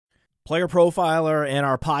Player Profiler and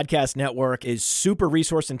our podcast network is super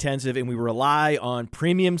resource intensive, and we rely on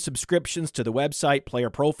premium subscriptions to the website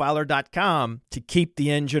playerprofiler.com to keep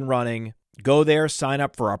the engine running. Go there, sign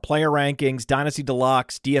up for our player rankings, Dynasty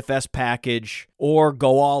Deluxe, DFS package, or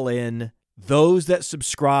go all in. Those that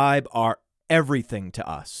subscribe are everything to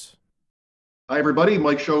us. Hi, everybody.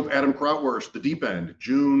 Mike Shope, Adam Krautwurst, The Deep End,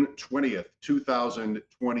 June 20th,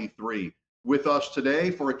 2023. With us today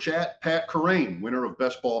for a chat, Pat Kerrane, winner of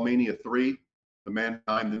Best Ball Mania 3, the man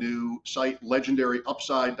behind the new site,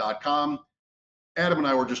 legendaryupside.com. Adam and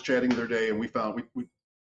I were just chatting the other day, and we found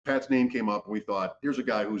Pat's name came up, and we thought, here's a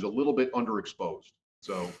guy who's a little bit underexposed.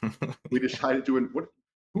 So we decided to,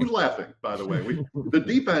 who's laughing, by the way? The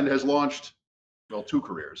Deep End has launched, well, 2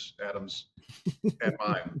 careers, Adam's and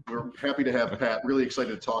mine. We're happy to have Pat, really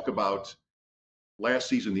excited to talk about last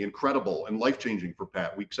season, the incredible and life-changing for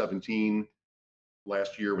Pat, Week 17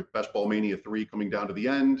 last year with Best Ball Mania 3 coming down to the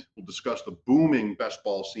end. We'll discuss the booming best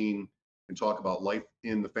ball scene and talk about life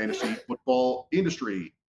in the fantasy football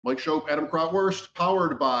industry. Mike Shope, Adam Krautwurst,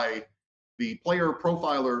 powered by the Player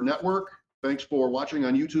Profiler Network. Thanks for watching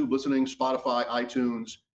on YouTube, listening, Spotify,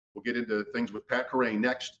 iTunes. We'll get into things with Pat Kerrane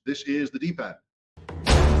next. This is The Deep End.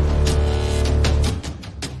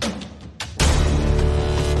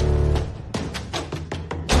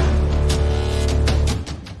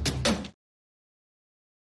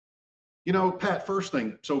 You know, Pat, first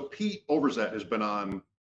thing, so Pete Overzet has been on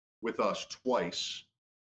with us twice.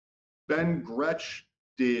 Ben Gretsch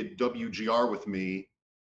did WGR with me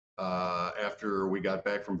after we got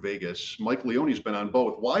back from Vegas. Mike Leone's been on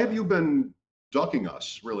both. Why have you been ducking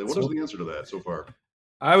us, really? What is the answer to that so far?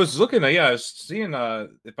 I was looking, I was seeing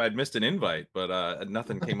if I'd missed an invite, but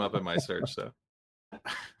nothing came up in my search. So,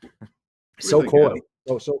 so coy.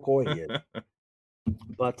 So coy he is.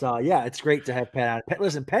 But yeah, it's great to have Pat on.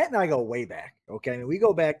 Listen, Pat and I go way back. Okay, I mean, we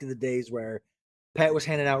go back to the days where Pat was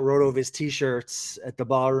handing out Rotoviz T-shirts at the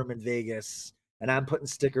ballroom in Vegas, and I'm putting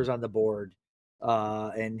stickers on the board.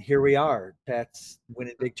 And here we are. Pat's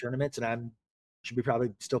winning big tournaments, and I'm should be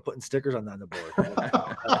probably still putting stickers on the board.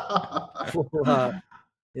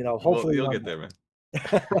 You know, hopefully you'll get there, man.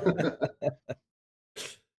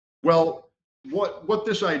 Well, what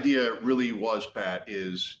this idea really was, Pat,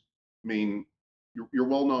 is, I mean, you're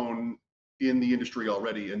well known in the industry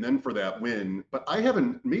already, and then for that win, but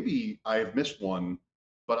maybe I have missed one,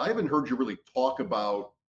 but I haven't heard you really talk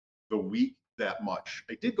about the week that much.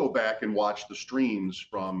 I did go back and watch the streams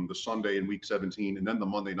from the Sunday in Week 17 and then the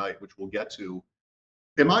Monday night, which we'll get to.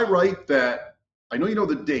 Am I right that, I know you know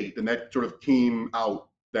the date, and that sort of came out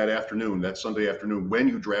that afternoon, that Sunday afternoon, when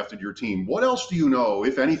you drafted your team. What else do you know,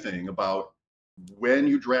 if anything, about when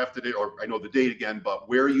you drafted it, or I know the date again, but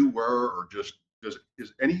where you were, or just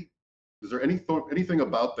is there anything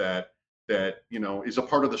about that you know is a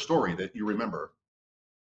part of the story that you remember?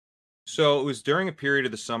 So it was during a period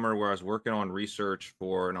of the summer where I was working on research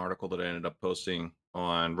for an article that I ended up posting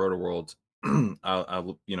on RotoWorld,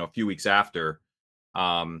 a few weeks after,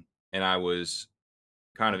 and I was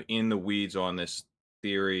kind of in the weeds on this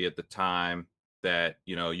theory at the time that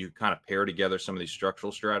you kind of pair together some of these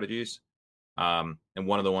structural strategies, and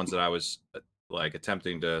one of the ones that I was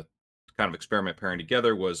attempting to kind of experiment pairing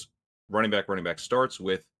together was running back starts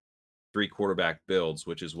with 3 quarterback builds,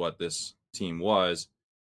 which is what this team was.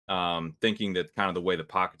 Thinking that kind of the way the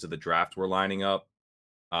pockets of the draft were lining up,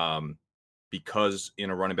 because in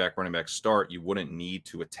a running back start, you wouldn't need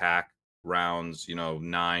to attack rounds,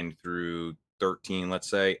 9 through 13, let's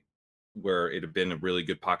say, where it had been a really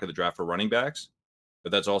good pocket of the draft for running backs,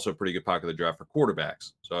 but that's also a pretty good pocket of the draft for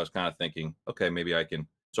quarterbacks. So I was kind of thinking, okay, maybe I can.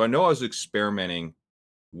 So I know I was experimenting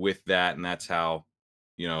with that, and that's how,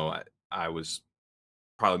 I was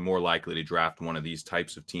probably more likely to draft one of these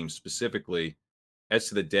types of teams specifically. As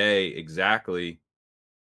to the day exactly,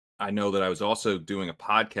 I know that I was also doing a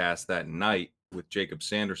podcast that night with Jacob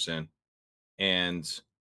Sanderson, and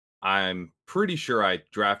I'm pretty sure I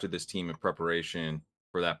drafted this team in preparation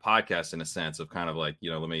for that podcast, in a sense of kind of like,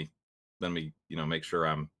 let me make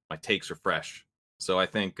sure my takes are fresh. So I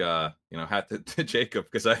think, hat to Jacob,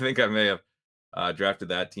 because I think I may have drafted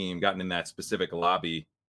that team, gotten in that specific lobby,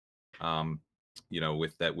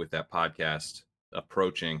 with that podcast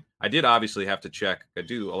approaching. I did obviously have to check. I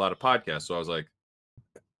do a lot of podcasts, so I was like,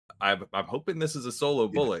 I'm hoping this is a solo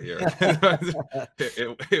bullet here.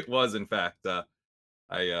 It was, in fact.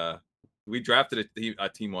 We drafted a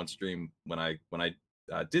team on stream when I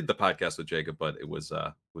did the podcast with Jacob, but it was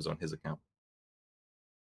on his account.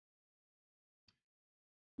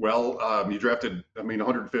 Well, you drafted,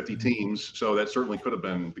 150 teams, so that certainly could have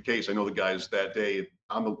been the case. I know the guys that day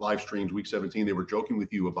on the live streams, Week 17, they were joking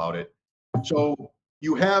with you about it. So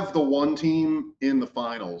you have the one team in the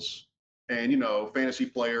finals, and fantasy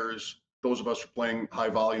players, those of us who are playing high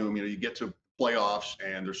volume, you get to playoffs,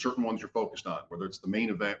 and there's certain ones you're focused on, whether it's the main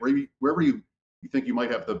event, wherever you think you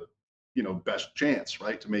might have the best chance,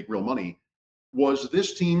 right, to make real money. Was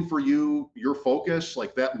this team for you your focus,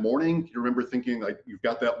 like that morning? Do you remember thinking, like, you've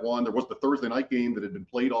got that one? There was the Thursday night game that had been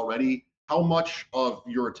played already. How much of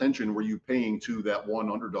your attention were you paying to that one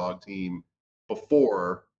underdog team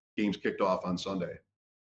before games kicked off on Sunday?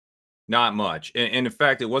 Not much. And in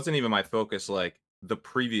fact, it wasn't even my focus. Like the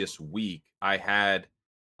previous week, I had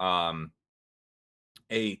a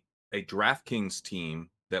DraftKings team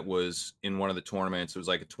that was in one of the tournaments. It was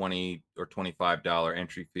like a $20 or $25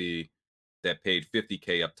 entry fee that paid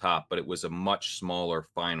 $50K up top, but it was a much smaller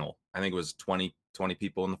final. I think it was 20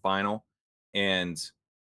 people in the final. And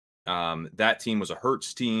that team was a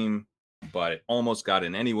Hurts team, but it almost got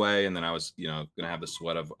in anyway. And then I was, going to have the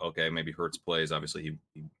sweat of, okay, maybe Hurts plays. Obviously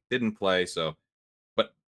he didn't play. So,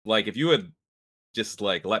 but like, if you had just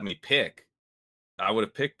like let me pick, I would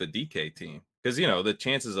have picked the DK team, because the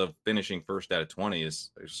chances of finishing first out of 20 is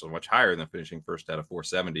so much higher than finishing first out of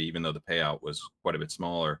 470, even though the payout was quite a bit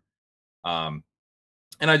smaller. And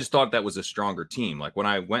I just thought that was a stronger team. Like when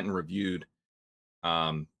I went and reviewed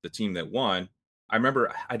the team that won, I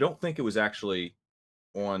remember, I don't think it was actually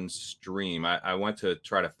on stream. I went to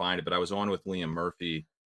try to find it, but I was on with Liam Murphy,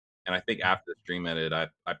 and I think after the stream ended, I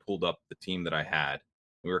pulled up the team that I had.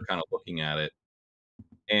 We were kind of looking at it,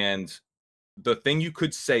 and the thing you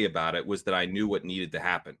could say about it was that I knew what needed to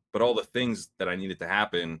happen, but all the things that I needed to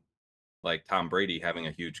happen, like Tom Brady having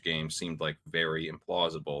a huge game, seemed like very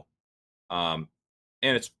implausible. And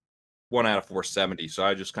it's 1 out of 470, so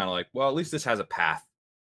I just kind of like, well, at least this has a path,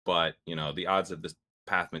 but the odds of this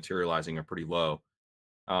path materializing are pretty low.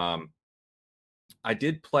 I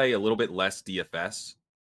did play a little bit less DFS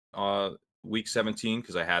week 17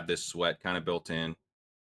 because I had this sweat kind of built in,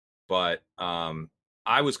 but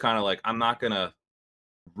I was kind of like, I'm not gonna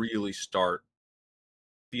really start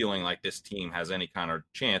feeling like this team has any kind of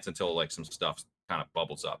chance until like some stuff kind of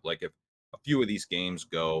bubbles up. Like if a few of these games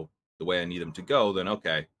go the way I need them to go, then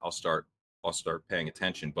okay, I'll start paying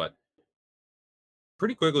attention. But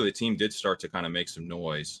pretty quickly the team did start to kind of make some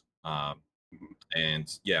noise.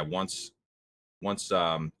 And yeah, once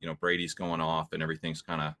Brady's going off and everything's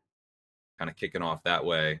kind of kicking off that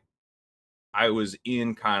way, I was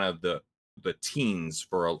in kind of the teens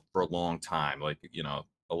for a long time, like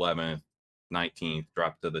 11th, 19th,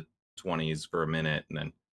 drop to the 20s for a minute, and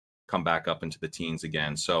then come back up into the teens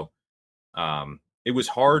again. So it was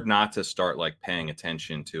hard not to start like paying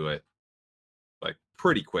attention to it like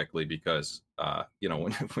pretty quickly, because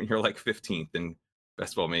when you're like 15th in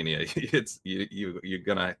Best Ball Mania, it's you're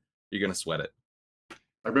gonna sweat it.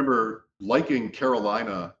 I remember liking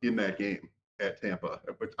Carolina in that game at Tampa.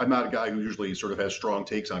 I'm not a guy who usually sort of has strong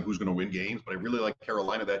takes on who's going to win games, but I really liked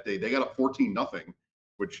Carolina that day. They got up 14-0,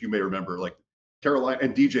 which you may remember. Like Carolina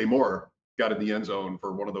and DJ Moore got in the end zone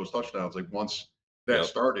for one of those touchdowns. Like once that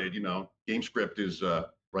started, game script is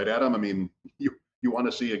right at them. I mean, you want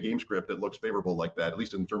to see a game script that looks favorable like that, at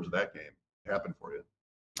least in terms of that game, happen for you.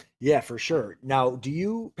 Yeah, for sure. Now,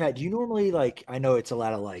 Pat, do you normally, like, I know it's a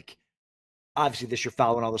lot of like, obviously this you're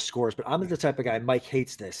following all the scores, but I'm the type of guy, Mike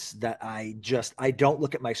hates this, that I don't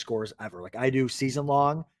look at my scores ever. Like I do season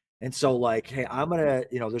long. And so like, hey, I'm going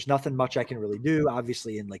to, there's nothing much I can really do.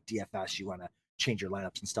 Obviously in like DFS, you want to change your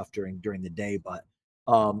lineups and stuff during the day. But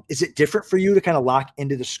is it different for you to kind of lock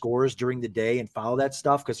into the scores during the day and follow that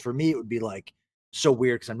stuff? Because for me, it would be like so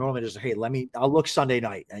weird, because I'm normally just, hey, I'll look Sunday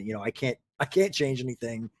night, and I can't change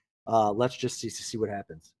anything. Let's just see what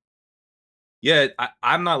happens. Yeah,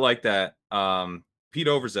 I'm not like that. Pete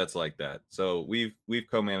Overzet's like that. So we've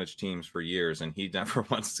co-managed teams for years, and he never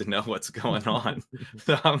wants to know what's going on.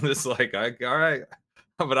 So I'm just like, all right,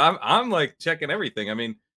 but I'm like checking everything. I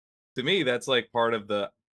mean, to me, that's like part of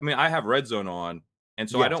the. I mean, I have Red Zone on, and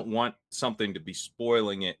so I don't want something to be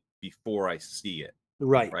spoiling it before I see it.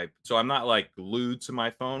 Right. So I'm not like glued to my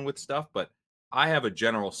phone with stuff, but I have a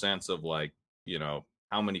general sense of like,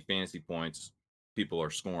 how many fantasy points people are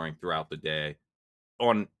scoring throughout the day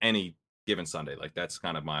on any given Sunday. Like that's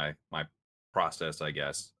kind of my process, I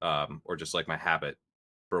guess, or just like my habit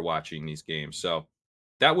for watching these games. So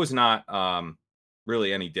that was not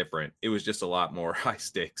really any different. It was just a lot more high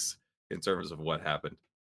stakes in terms of what happened.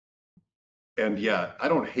 And yeah, I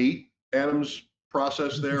don't hate Adam's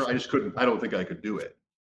process there. I just couldn't. I don't think I could do it.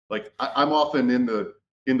 Like I'm often in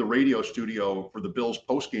the radio studio for the Bills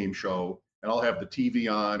post-game show, and I'll have the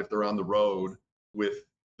TV on if they're on the road with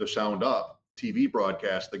the sound up, TV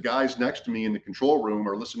broadcast. The guys next to me in the control room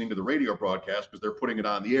are listening to the radio broadcast because they're putting it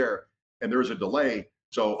on the air. and there's a delay.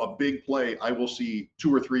 So a big play, I will see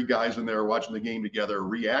 2 or 3 guys in there watching the game together,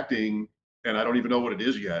 reacting, and I don't even know what it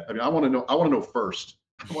is yet. I mean, I want to know. I want to know first.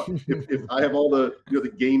 If I have all the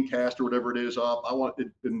the game cast or whatever it is up, I want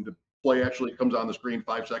it, and the play actually comes on the screen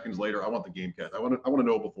 5 seconds later. I want the game cast. I want to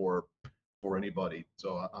know before anybody.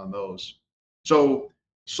 So on those. So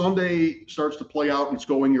Sunday starts to play out and it's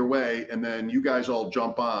going your way, and then you guys all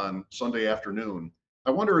jump on Sunday afternoon.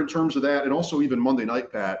 I wonder in terms of that, and also even Monday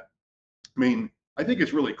night, Pat. I mean, I think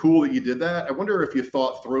it's really cool that you did that. I wonder if you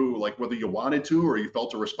thought through like whether you wanted to or you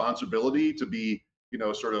felt a responsibility to be,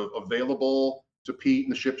 sort of available to Pete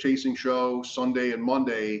and the ship chasing show Sunday and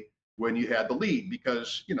Monday when you had the lead,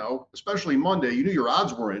 because, especially Monday, you knew your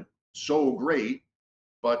odds weren't so great,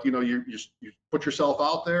 but you put yourself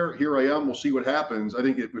out there. Here I am. We'll see what happens. I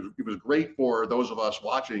think it was great for those of us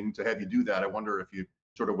watching to have you do that. I wonder if you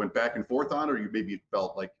sort of went back and forth on it, or you maybe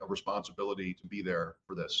felt like a responsibility to be there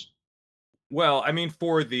for this. Well, I mean,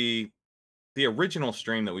 for the original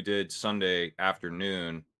stream that we did Sunday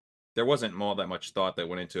afternoon, there wasn't all that much thought that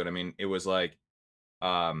went into it. I mean, it was like,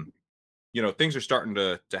 things are starting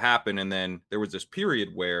to happen, and then there was this period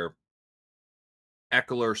where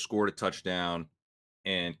Eckler scored a touchdown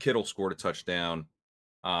and Kittle scored a touchdown,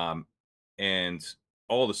 and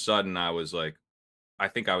all of a sudden I was like, I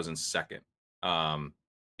think I was in second,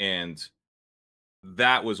 and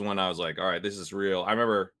that was when I was like, all right, this is real. I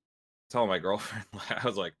remember telling my girlfriend, I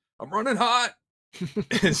was like, I'm running hot.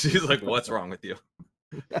 And she's like, what's wrong with you?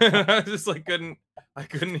 I just like I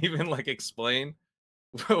couldn't even like explain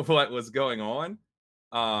what was going on.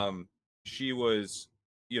 She was,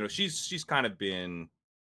 she's kind of been,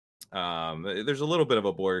 there's a little bit of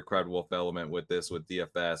a boy cried wolf element with this with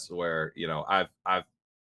DFS where, I've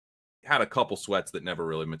had a couple sweats that never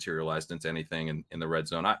really materialized into anything in the red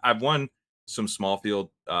zone. I've won some small field,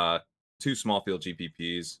 2 small field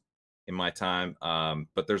GPPs in my time.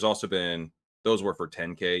 But there's also been, those were for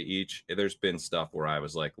 10K each. There's been stuff where I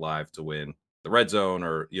was like live to win the red zone,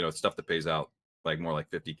 or, stuff that pays out like more like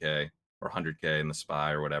 50K or 100K in the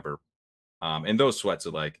SPY or whatever. And those sweats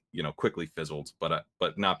are like, quickly fizzled, but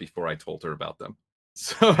not before I told her about them.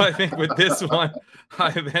 So I think with this one, I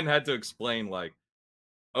then had to explain like,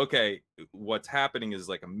 okay, what's happening is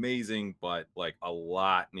like amazing, but like a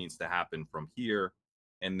lot needs to happen from here.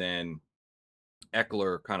 And then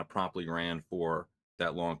Eckler kind of promptly ran for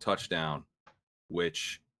that long touchdown,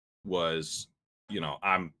 which was,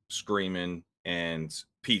 I'm screaming and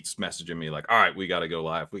Pete's messaging me like, all right, we got to go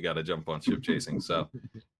live. We got to jump on ship chasing. So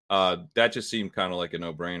that just seemed kind of like a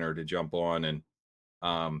no brainer to jump on.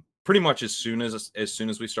 And pretty much as soon as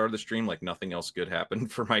we started the stream, like nothing else good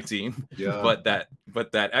happened for my team. Yeah. But that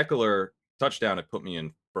Eckler touchdown had put me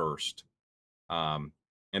in first. And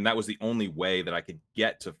that was the only way that I could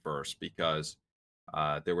get to first, because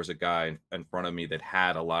there was a guy in front of me that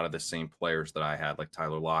had a lot of the same players that I had, like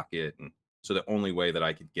Tyler Lockett. And so the only way that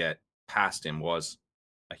I could get past him was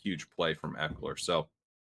a huge play from Eckler. So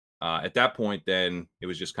at that point, then it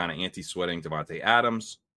was just kind of anti-sweating Devontae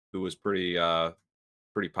Adams, who was pretty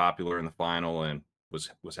popular in the final and was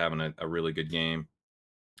having a really good game.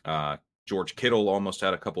 George Kittle almost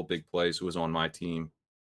had a couple big plays, who was on my team,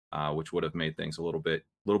 which would have made things a little bit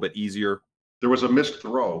easier. There was a missed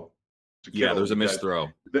throw. Yeah, there was a missed throw.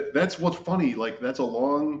 That's what's funny. Like, that's a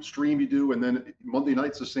long stream you do, and then Monday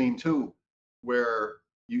night's the same too, where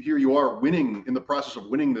you are winning, in the process of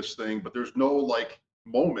winning this thing, but there's no like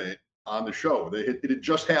moment on the show. It had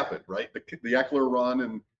just happened, right? The Eckler run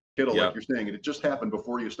and Kittle, Yep. like you're saying, it just happened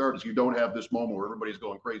before you started. So you don't have this moment where everybody's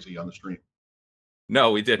going crazy on the stream.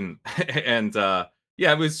 No, we didn't. And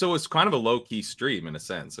it was kind of a low key stream in a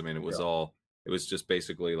sense. I mean, it was it was just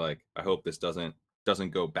basically like, I hope this doesn't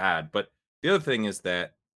go bad. But the other thing is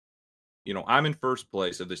that, I'm in first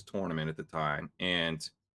place of this tournament at the time, and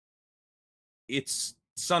it's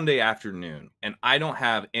Sunday afternoon, and I don't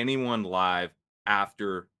have anyone live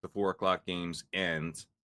after the 4:00 games end.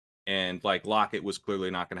 And like Lockett was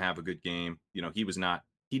clearly not going to have a good game. He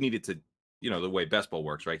needed to, the way best ball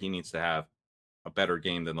works, right? He needs to have a better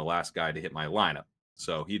game than the last guy to hit my lineup.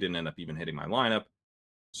 So he didn't end up even hitting my lineup.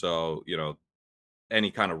 So,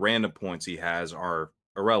 any kind of random points he has are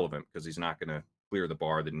irrelevant, because he's not going to clear the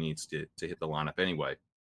bar that needs to hit the lineup anyway.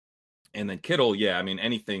 And then Kittle,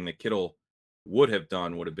 anything that Kittle would have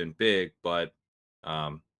done would have been big, but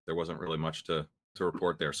there wasn't really much to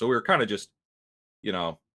report there. So we were kind of just,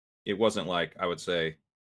 it wasn't like, I would say,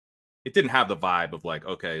 it didn't have the vibe of like,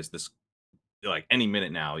 okay, is this like any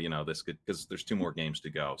minute now, this could, because there's 2 more games to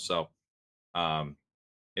go. So,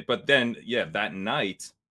 but then, that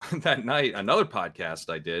night, another podcast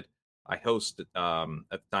I did, I hosted,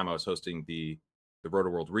 at the time I was hosting the the Roto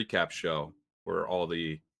World recap show where all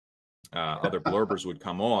the other blurbers would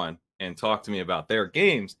come on and talk to me about their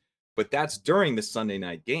games, but that's during the Sunday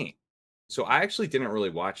night game. So I actually didn't really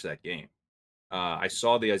watch that game. I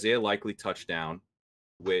saw the Isaiah Likely touchdown,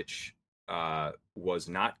 which was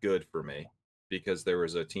not good for me because there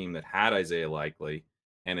was a team that had Isaiah Likely.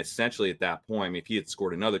 And essentially at that point, I mean, if he had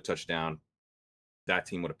scored another touchdown, that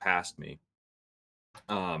team would have passed me.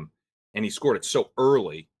 And he scored it so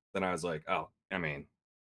early that I was like, oh, I mean,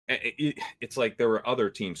 it's like there were other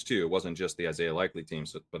teams too. It wasn't just the Isaiah Likely team.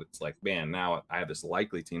 So, but it's like, man, now I have this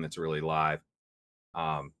Likely team that's really live.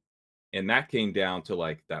 And that came down to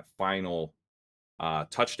like that final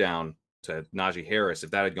touchdown to Najee Harris.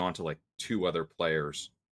 If that had gone to like two other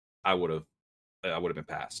players, I would have been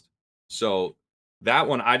passed. So that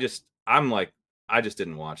one, I just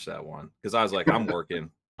didn't watch that one because I was like, I'm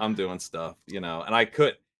working, I'm doing stuff, and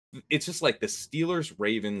it's just like the Steelers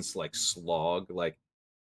Ravens like slog. Like,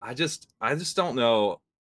 I just don't know.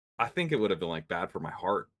 I think it would have been like bad for my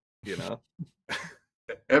heart,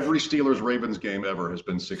 Every Steelers Ravens game ever has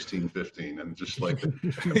been 16-15, and just like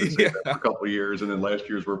for a couple of years, and then last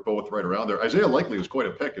year's were both right around there. Isaiah Likely was quite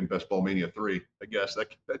a pick in Best Ball Mania 3. I guess that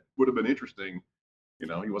would have been interesting.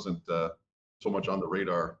 He wasn't so much on the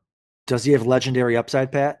radar. Does he have legendary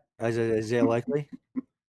upside, Pat? Isaiah Likely?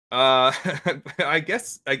 I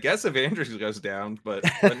guess if Andrews goes down, but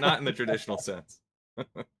not in the traditional sense.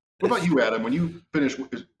 What about you, Adam? When you finished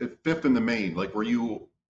fifth in the main, like were you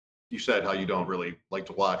said how you don't really like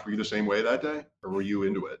to watch. Were you the same way that day, or were you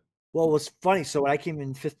into it? Well, it was funny. So when I came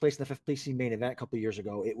in fifth place in the fifth place main event a couple of years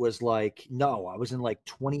ago, it was like, no, I was in like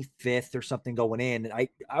 25th or something going in. And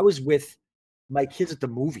I was with my kids at the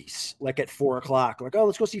movies, like at 4:00, like, oh,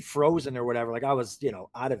 let's go see Frozen or whatever. Like I was,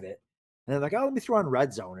 out of it. And they're like, oh, let me throw on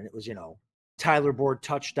Red Zone. And it was, Tyler Boyd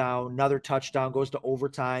touchdown, another touchdown, goes to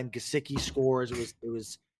overtime. Gesicki scores. It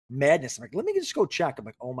was madness. I'm like, let me just go check. I'm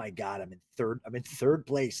like, oh my God, I'm in third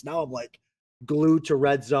place. Now I'm like glued to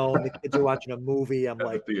Red Zone. The kids are watching a movie. I'm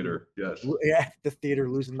like, the theater. Yes. Yeah, the theater,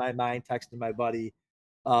 losing my mind, texting my buddy.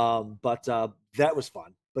 But that was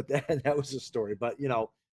fun. But that was a story. But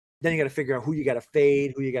then you got to figure out who you got to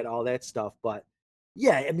fade, who you got all that stuff. But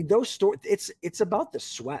yeah, I mean, those stories, it's about the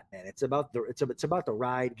sweat, man. It's about the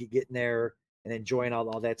ride, getting there and enjoying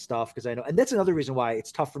all that stuff. Cause I know, and that's another reason why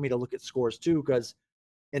it's tough for me to look at scores too. Cause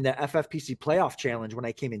in the FFPC playoff challenge, when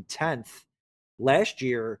I came in 10th last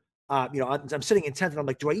year, I'm sitting in 10th and I'm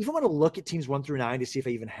like, do I even want to look at teams 1 through 9 to see if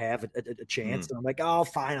I even have a chance? And I'm like, oh,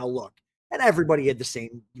 fine, I'll look. And everybody had the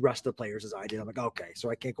same rest of the players as I did. I'm like, okay, so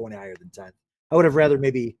I can't go any higher than 10th. I would have rather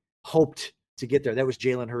maybe hoped to get there. That was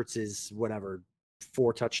Jalen Hurts'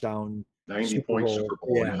 4 touchdown 90 points Super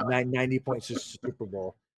Bowl. Yeah, 90 points Super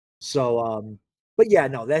Bowl. So but yeah,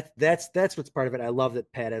 no, that's what's part of it. I love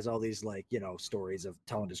that Pat has all these stories of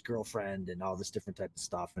telling his girlfriend and all this different type of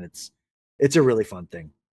stuff, and it's a really fun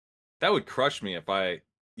thing. That would crush me if I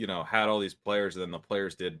had all these players and then the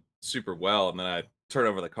players did super well, and then I turn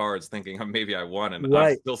over the cards thinking maybe I won, and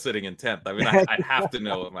I'm still sitting in 10th. I mean, I have to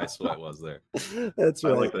know what my sweat was there. That's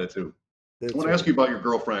right. I like that too. I want to ask you about your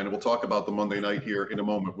girlfriend, and we'll talk about the Monday night here in a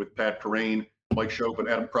moment with Pat Kerrane, Mike Shope, and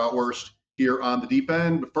Adam Krautwurst here on the Deep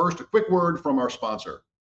End. But first, a quick word from our sponsor.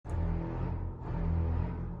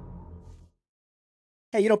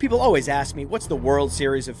 Hey, people always ask me, what's the World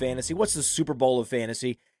Series of Fantasy? What's the Super Bowl of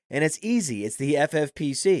Fantasy? And it's easy. It's the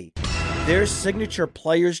FFPC. Their signature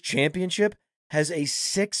Players Championship has a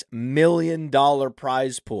 $6 million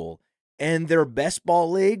prize pool, and their best ball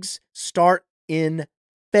leagues start in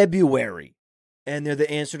February. And they're the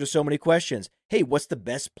answer to so many questions. Hey, what's the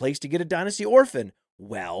best place to get a Dynasty Orphan?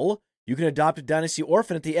 Well, you can adopt a Dynasty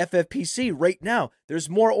Orphan at the FFPC right now. There's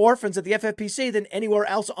more orphans at the FFPC than anywhere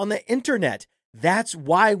else on the internet. That's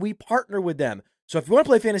why we partner with them. So if you want to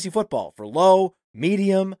play fantasy football for low,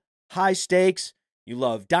 medium, high stakes, you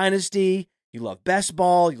love Dynasty, you love best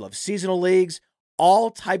ball, you love seasonal leagues, all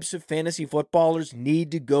types of fantasy footballers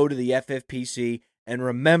need to go to the FFPC. And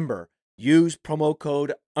remember, use promo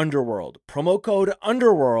code Underworld. Promo code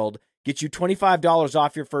Underworld gets you $25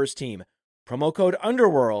 off your first team. Promo code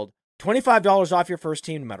Underworld, $25 off your first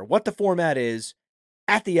team, no matter what the format is,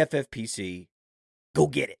 at the FFPC. Go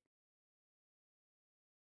get it.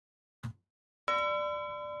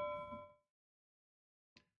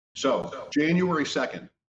 So, January 2nd,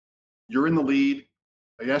 you're in the lead.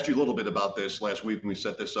 I asked you a little bit about this last week when we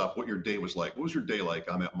set this up, what your day was like. What was your day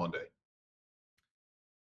like on that Monday?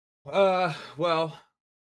 Well,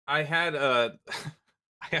 I had a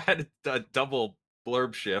double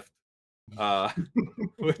blurb shift,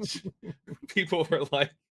 which people were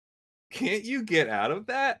like, can't you get out of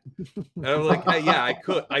that? And I'm like, hey, yeah,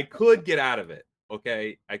 I could get out of it,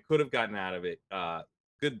 Okay, I could have gotten out of it.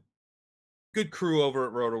 Good crew over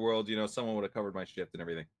at Roto World. Someone would have covered my shift and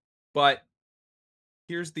everything. But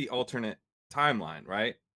here's the alternate timeline,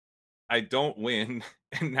 right? I don't win,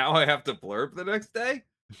 and now I have to blurb the next day.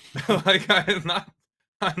 Like I'm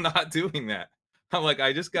not doing that. I'm like,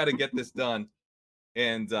 I just got to get this done,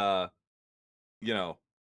 and you know,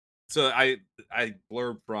 so I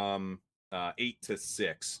blurb from 8 to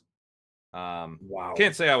 6. Wow.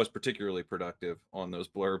 Can't say I was particularly productive on those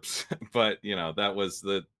blurbs, but that was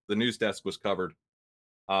the news desk was covered.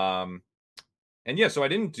 And yeah, so I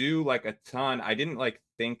didn't do like a ton. I didn't like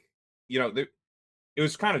think, it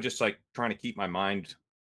was kind of just like trying to keep my mind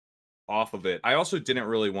off of it. I also didn't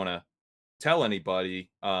really want to tell anybody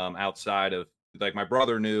outside of, like, my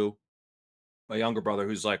brother knew, my younger brother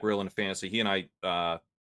who's like real into fantasy. He and I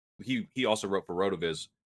he also wrote for Rotoviz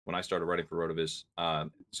when I started writing for Rotoviz.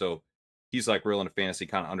 So he's like real into fantasy,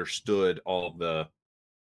 kind of understood all of the,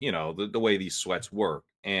 the way these sweats work.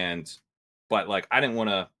 But like, I didn't want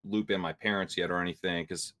to loop in my parents yet or anything,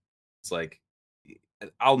 because it's like,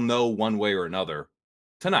 I'll know one way or another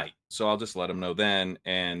tonight. So I'll just let them know then.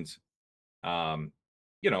 And,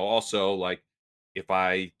 also, like, if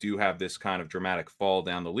I do have this kind of dramatic fall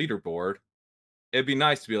down the leaderboard, it'd be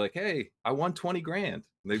nice to be like, hey, I won 20 grand.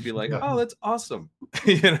 And they'd be like, oh, that's awesome.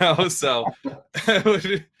 So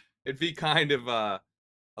it'd be kind of a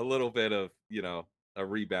little bit of, a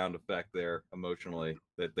rebound effect there emotionally,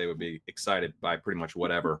 that they would be excited by pretty much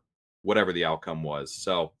whatever the outcome was.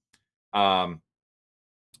 So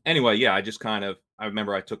anyway, yeah, I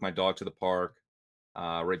remember I took my dog to the park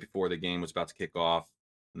right before the game was about to kick off,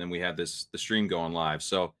 and then we had the stream going live.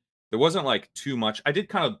 So there wasn't like too much. I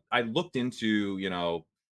looked into,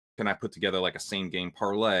 can I put together like a same game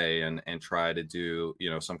parlay and try to do,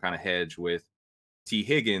 some kind of hedge with T.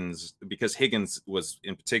 Higgins, because Higgins was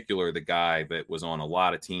in particular the guy that was on a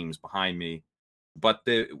lot of teams behind me. But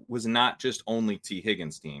there was not just only T.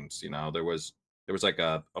 Higgins teams. There was like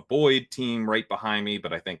a Boyd team right behind me,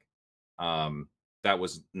 but I think that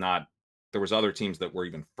was not. There was other teams that were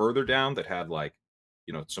even further down that had like,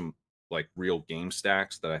 some like real game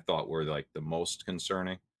stacks that I thought were like the most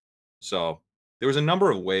concerning. So there was a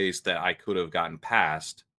number of ways that I could have gotten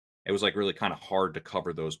past. It was like really kind of hard to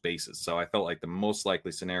cover those bases. So I felt like the most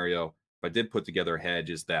likely scenario, if I did put together a hedge,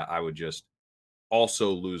 is that I would just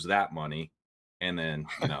also lose that money and then,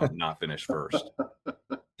 not finish first.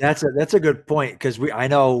 That's a good point, because I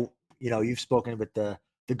know, you've spoken with the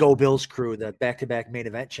Go Bills crew, the back-to-back main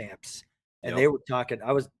event champs, and they were talking.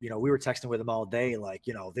 We were texting with them all day, like,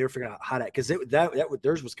 they were figuring out how to, because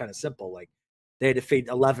theirs was kind of simple. Like, they had to fade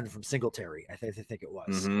 11 from Singletary, I think it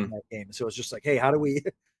was, in that game. So it's just like, hey, how do we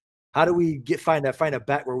find a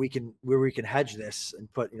bet where we can hedge this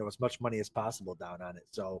and put as much money as possible down on it.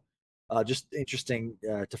 So just interesting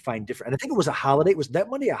to find different. And I think it was a holiday. Was that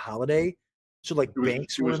Monday a holiday? So like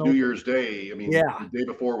banks it was New Year's Day. I mean, yeah, the day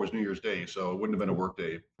before was New Year's Day, so it wouldn't have been a work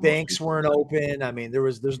day. Banks weren't open. I mean,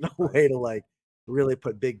 there's no way to like really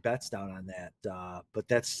put big bets down on that. But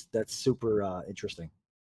that's super interesting.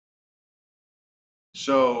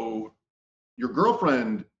 So your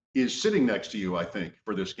girlfriend is sitting next to you, I think,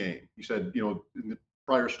 for this game. You said, in the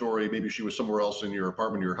prior story, maybe she was somewhere else in your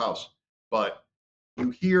apartment or your house, but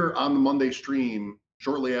you hear on the Monday stream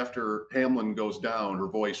shortly after Hamlin goes down, her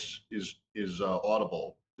voice is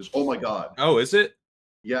audible. Is, oh my God. Oh, is it?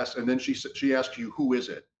 Yes. And then she asks you, who is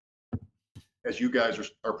it? As you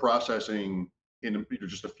guys are processing in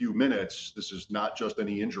just a few minutes, this is not just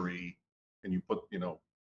any injury. And you put,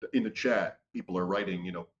 in the chat, people are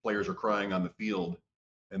writing, players are crying on the field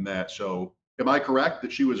and that. So am I correct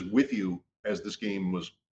that she was with you as this game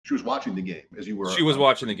was, she was watching the game as you were? She was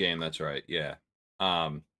watching the game. That's right. Yeah.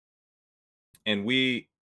 But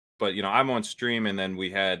I'm on stream, and then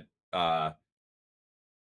we had,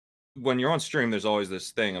 when you're on stream, there's always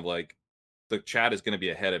this thing of like, the chat is going to be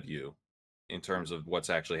ahead of you in terms of what's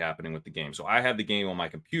actually happening with the game. So I had the game on my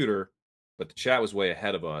computer, but the chat was way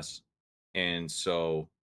ahead of us. And so,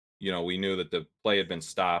 we knew that the play had been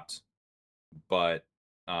stopped, but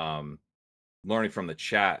learning from the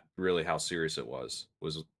chat really how serious it was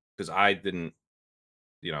because I didn't,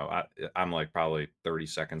 I'm like probably 30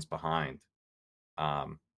 seconds behind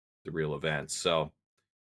the real event. So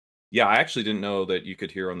yeah, I actually didn't know that you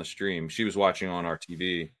could hear on the stream. She was watching on our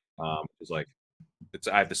TV. It was like,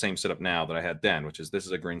 I have the same setup now that I had then, which is this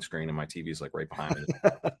is a green screen and my TV is like right behind me.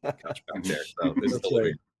 Couch back there. So this is the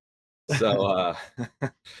living. So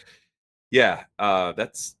yeah,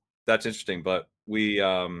 that's interesting. But we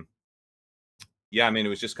yeah, I mean, it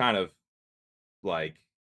was just kind of like,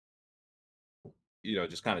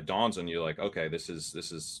 just kind of dawns on you like, okay, this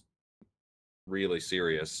is really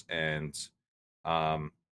serious. And I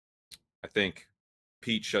think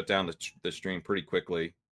Pete shut down the stream pretty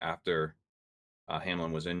quickly after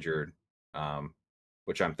Hamlin was injured,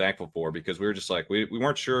 which I'm thankful for, because we were just like, we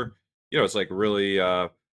weren't sure, it's like a really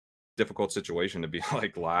difficult situation to be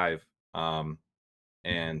like live.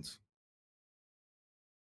 And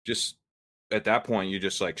just at that point, you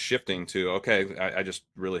just like shifting to, okay, I just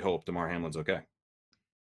really hope Damar Hamlin's okay.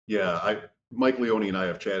 Yeah, Mike Leone and I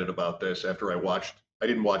have chatted about this after I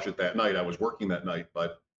didn't watch it that night. I was working that night,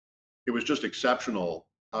 but it was just exceptional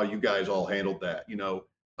how you guys all handled that.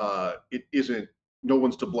 It isn't, no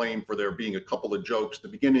one's to blame for there being a couple of jokes at the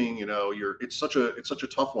beginning. It's such a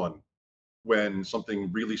tough one when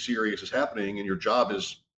something really serious is happening and your job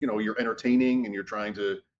is, you're entertaining and you're trying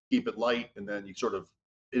to keep it light, and then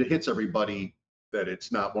it hits everybody that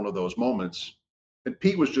it's not one of those moments. And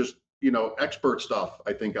Pete was just, expert stuff,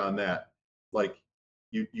 I think, on that. Like,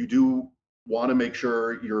 you do want to make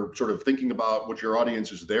sure you're sort of thinking about what your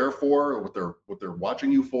audience is there for, or what they're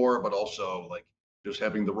watching you for, but also like just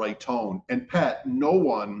having the right tone. And Pat, no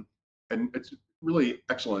one, and it's really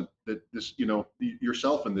excellent that this,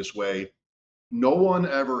 yourself in this way, no one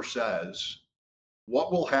ever says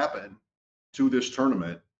what will happen to this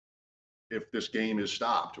tournament if this game is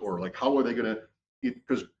stopped, or like how are they going to,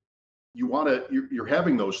 because you're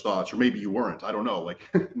having those thoughts, or maybe you weren't, I don't know, like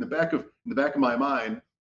in the back of my mind,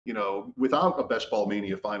 without a Best Ball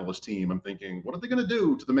Mania finalist team, I'm thinking, what are they going to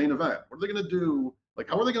do to the main event? What are they going to do? Like,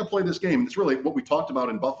 how are they going to play this game? And it's really what we talked about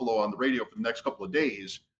in Buffalo on the radio for the next couple of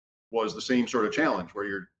days was the same sort of challenge, where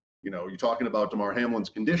you're talking about Damar Hamlin's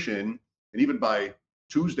condition, and even by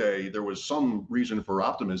Tuesday there was some reason for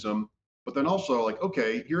optimism. But then also, like,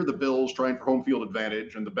 okay, here are the Bills trying for home field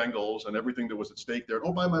advantage, and the Bengals, and everything that was at stake there.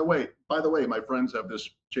 Oh, by the way, my friends have this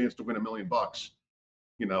chance to win $1 million.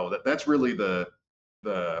 That's really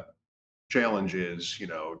the challenge is,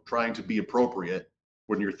 trying to be appropriate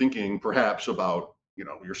when you're thinking perhaps about,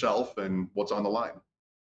 yourself and what's on the line.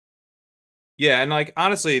 Yeah, and like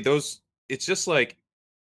honestly, it's just like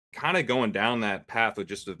kind of going down that path would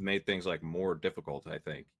just have made things like more difficult, I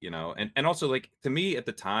think, and also like to me at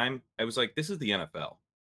the time, I was like, this is the NFL,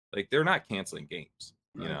 like they're not canceling games,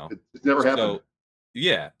 Right. It's never happened.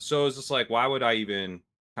 Yeah, so it's just like, why would I even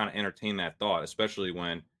kind of entertain that thought, especially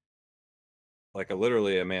when like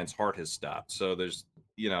literally a man's heart has stopped. So there's,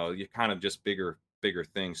 you kind of just bigger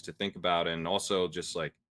things to think about, and also just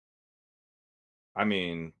like, I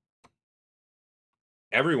mean,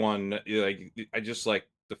 everyone, like, I just like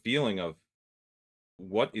the feeling of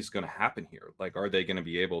what is going to happen here. Like, are they going to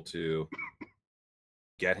be able to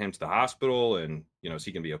get him to the hospital, and is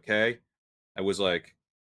he going to be okay? I was like,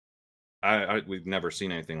 we've never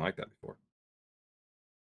seen anything like that before.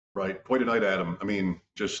 Right. Quite a night, Adam. I mean,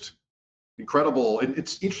 just incredible. And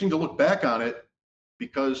it's interesting to look back on it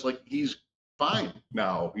because, like, he's fine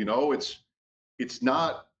now. It's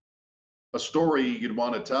not a story you'd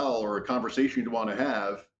want to tell or a conversation you'd want to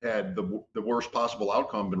have had the worst possible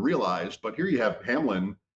outcome been realized. But here you have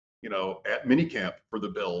Hamlin, at minicamp for the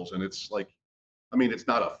Bills, and it's like, I mean, it's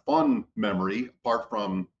not a fun memory apart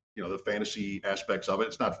from the fantasy aspects of it.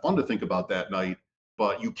 It's not fun to think about that night,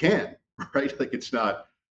 but you can, right? Like, it's not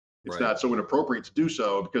so inappropriate to do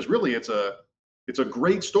so, because really it's a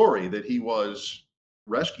great story that he was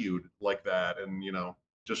rescued like that, and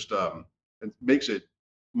just it makes it,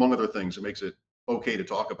 among other things, it makes it okay to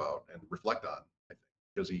talk about and reflect on, I think,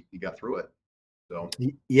 because he got through it. So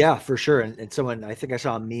yeah, for sure. And someone, I think I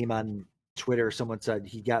saw a meme on Twitter, someone said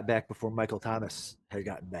he got back before Michael Thomas had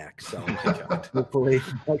gotten back. So hopefully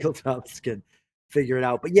Michael Thomas can figure it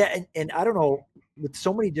out. But yeah, and I don't know, with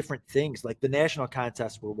so many different things, like the national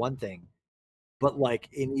contests were one thing, but like,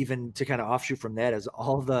 and even to kind of offshoot from that is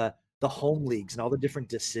all the home leagues and all the different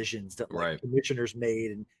decisions that like commissioners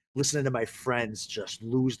made, and listening to my friends just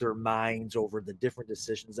lose their minds over the different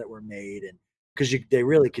decisions that were made, and because they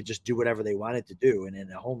really could just do whatever they wanted to do in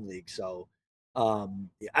a home league. So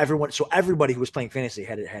everybody who was playing fantasy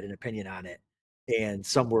had an opinion on it, and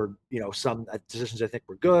some were, some decisions I think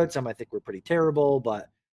were good, some I think were pretty terrible, but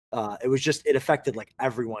it affected like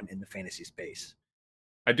everyone in the fantasy space.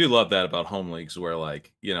 I do love that about home leagues, where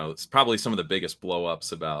like, it's probably some of the biggest blow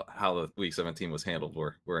ups about how the Week 17 was handled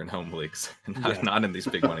were in home leagues, not in these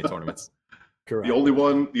big money tournaments. Correct. The only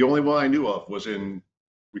one I knew of was in,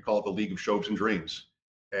 we call it the League of Shopes and Dreams,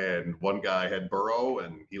 and one guy had Burrow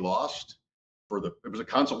and he lost it was a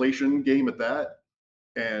consolation game at that,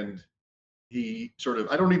 and he sort of,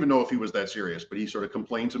 I don't even know if he was that serious, but he sort of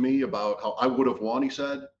complained to me about how I would have won, he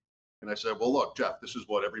said. And I said, well, look, Jeff, this is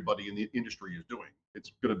what everybody in the industry is doing.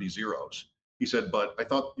 It's going to be zeros. He said, but I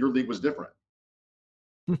thought your league was different.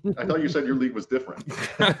 I thought you said your league was different.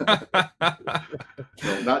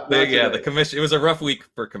 No, not the commission. It was a rough week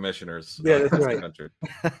for commissioners. Yeah, that's right.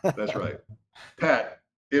 That's right. Pat,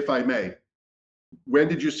 if I may, when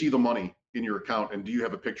did you see the money in your account, and do you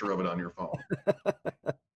have a picture of it on your phone?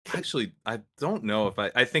 Actually, I don't know if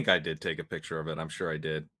I think I did take a picture of it. I'm sure I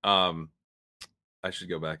did. I should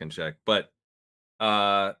go back and check. But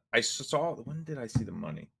I saw, when did I see the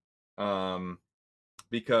money?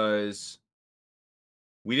 Because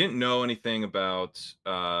we didn't know anything about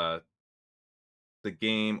the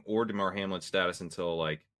game or DeMar Hamlin's status until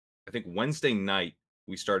like I think Wednesday night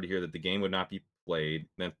we started to hear that the game would not be played.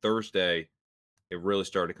 Then Thursday it really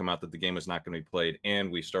started to come out that the game was not going to be played,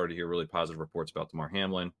 and we started to hear really positive reports about DeMar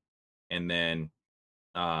Hamlin. And then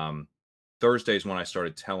Thursday is when I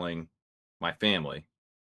started telling my family,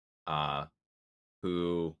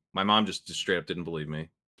 who my mom just straight up didn't believe me.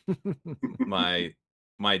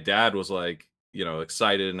 my dad was like, you know,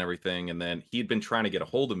 excited and everything, and then he'd been trying to get a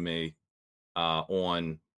hold of me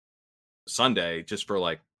on Sunday just for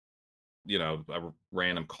like, you know, a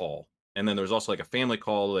random call. And then there was also like a family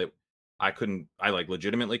call that I like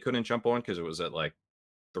legitimately couldn't jump on because it was at like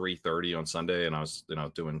 3:30 on Sunday, and I was, you know,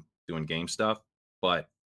 doing game stuff. But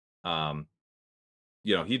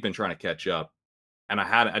you know, he'd been trying to catch up, and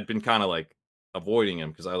I'd been kind of like avoiding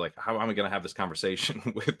him because I was like, how am I going to have this conversation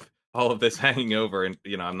with all of this hanging over, and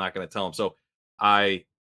you know, I'm not going to tell him. So I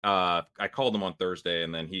called him on Thursday,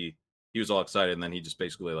 and then he was all excited, and then he just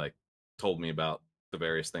basically like told me about the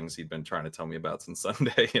various things he'd been trying to tell me about since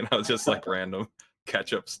Sunday, you know, just like random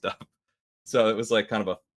catch up stuff. So it was like kind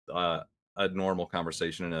of a normal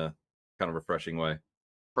conversation in a kind of refreshing way.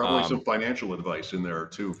 Probably some financial advice in there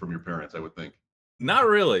too from your parents, I would think. Not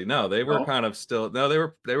really. No, they were No? kind of still. No,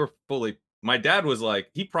 they were fully. My dad was like,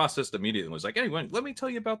 he processed immediately and was like, anyway, let me tell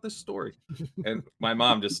you about this story. And my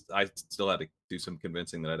mom I still had to do some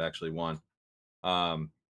convincing that I'd actually won.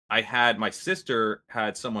 My sister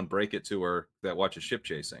had someone break it to her that watches ship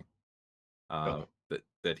chasing.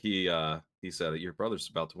 That he said that your brother's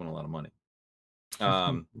about to win a lot of money.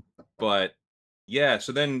 But yeah,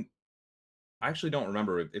 so then I actually don't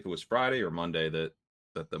remember if it was Friday or Monday that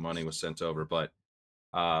the money was sent over, but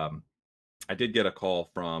I did get a call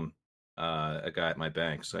from a guy at my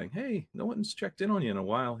bank saying, "Hey, no one's checked in on you in a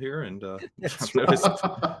while here, and I've noticed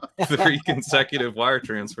 3 consecutive wire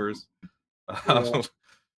transfers."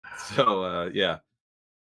 So yeah,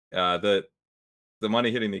 the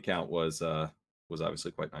money hitting the account was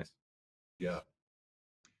obviously quite nice. Yeah.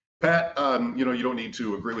 Pat, you know, you don't need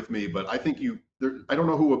to agree with me, but I think I don't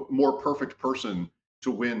know who a more perfect person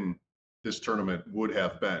to win this tournament would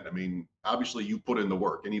have been. I mean, obviously you put in the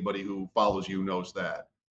work. Anybody who follows you knows that.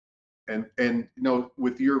 And you know,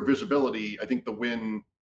 with your visibility, I think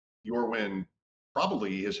your win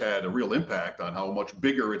probably has had a real impact on how much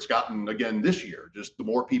bigger it's gotten again this year. Just the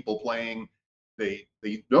more people playing, they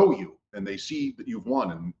know you and they see that you've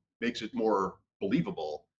won, and makes it more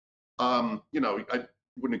believable. You know, I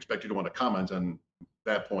wouldn't expect you to want to comment on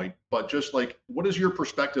that point, but just like, what is your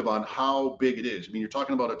perspective on how big it is? I mean, you're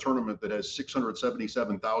talking about a tournament that has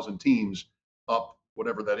 677,000 teams, up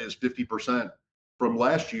whatever that is, 50% from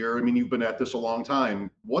last year. I mean, you've been at this a long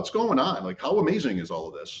time. What's going on? Like, how amazing is all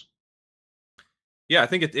of this? Yeah, I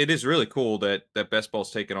think it is really cool that best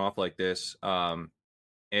ball's taken off like this. And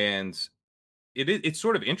it's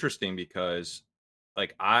sort of interesting because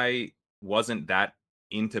like I wasn't that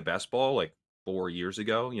into best ball like 4 years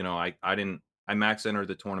ago. You know, I max entered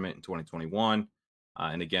the tournament in 2021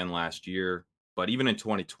 and again last year. But even in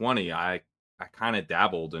 2020, I kind of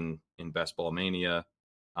dabbled in best ball mania.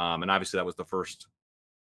 And obviously that was the first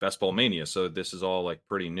best ball mania. So this is all like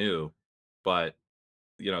pretty new. But,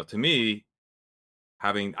 you know, to me,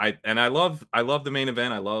 I love the main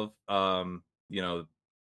event. I love, you know,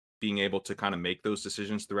 being able to kind of make those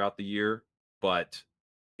decisions throughout the year, but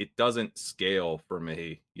it doesn't scale for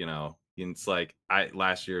me, you know. It's like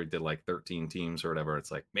last year did like 13 teams or whatever.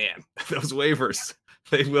 It's like, man, those waivers,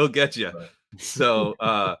 they will get you. Right.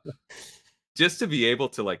 So just to be able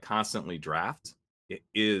to like constantly draft it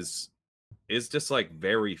is just like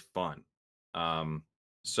very fun.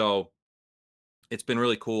 So it's been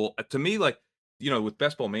really cool to me, like, you know, with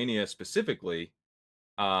Best Ball Mania specifically,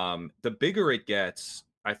 the bigger it gets,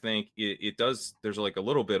 I think it does. There's like a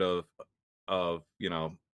little bit of you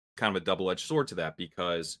know, kind of a double-edged sword to that,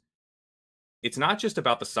 because it's not just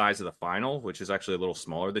about the size of the final, which is actually a little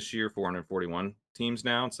smaller this year, 441 teams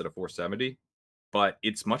now instead of 470, but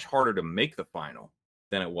it's much harder to make the final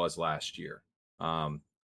than it was last year.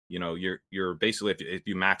 You know, you're basically, if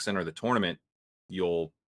you max enter the tournament,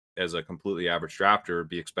 you'll, as a completely average drafter,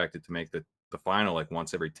 be expected to make the final like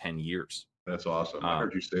once every 10 years. That's awesome. I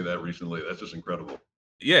heard you say that recently. That's just incredible.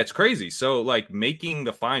 Yeah, it's crazy. So like making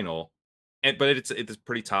the final, but it's a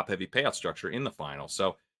pretty top heavy payout structure in the final.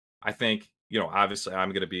 So I think, obviously I'm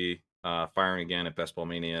going to be firing again at Best Ball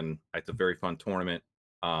Mania, and it's a very fun tournament,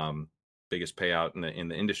 biggest payout in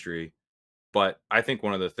the industry. But I think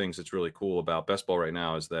one of the things that's really cool about best ball right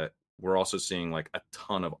now is that we're also seeing like a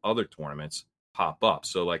ton of other tournaments pop up.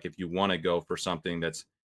 So like if you want to go for something that's,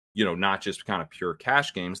 not just kind of pure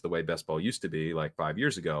cash games the way best ball used to be like 5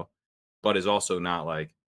 years ago, but is also not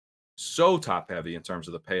like so top heavy in terms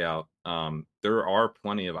of the payout. There are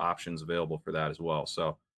plenty of options available for that as well.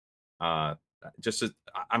 So uh,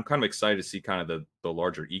 I'm kind of excited to see kind of the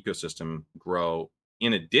larger ecosystem grow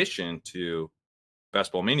in addition to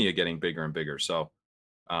Best Ball Mania getting bigger and bigger. So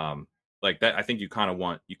like that, I think you kind of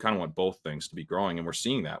want both things to be growing, and we're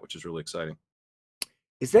seeing that, which is really exciting.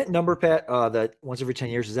 Is that number, Pat, that once every 10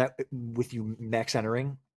 years, is that with you max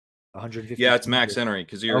entering 150? Yeah, it's max entering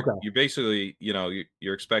because you Okay. basically,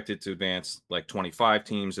 you're expected to advance like 25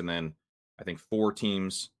 teams, and then I think 4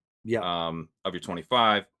 teams Yeah. of your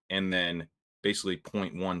 25, and then basically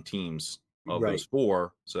 0.1 teams of Right. those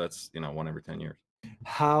 4. So that's, 1 every 10 years.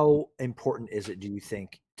 How important is it, do you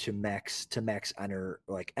think, to max enter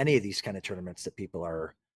like any of these kind of tournaments that people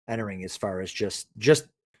are entering, as far as just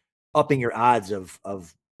upping your odds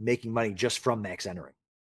of making money just from max entering?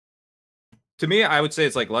 To me, I would say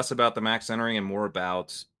it's like less about the max entering and more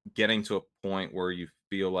about getting to a point where you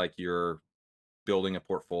feel like you're building a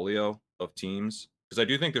portfolio of teams. Because I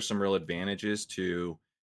do think there's some real advantages to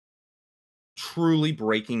truly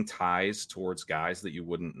breaking ties towards guys that you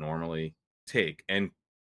wouldn't normally take and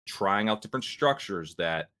trying out different structures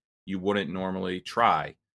that you wouldn't normally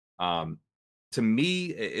try. Um, to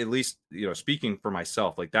me, at least, speaking for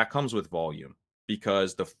myself, like that comes with volume,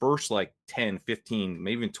 because the first like 10, 15,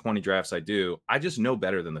 maybe even 20 drafts I do, I just know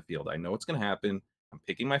better than the field. I know what's going to happen. I'm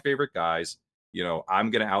picking my favorite guys.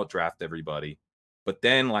 I'm going to outdraft everybody. But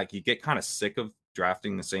then like you get kind of sick of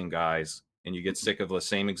drafting the same guys, and you get sick of the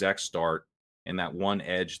same exact start, and that one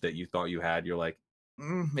edge that you thought you had, you're like,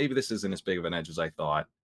 maybe this isn't as big of an edge as I thought.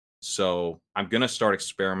 So I'm going to start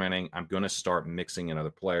experimenting. I'm going to start mixing in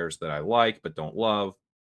other players that I like but don't love.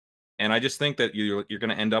 And I just think that you're going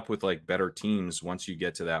to end up with like better teams once you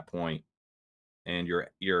get to that point, and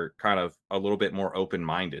you're kind of a little bit more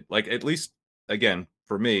open-minded. Like, at least again,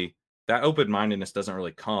 for me, that open-mindedness doesn't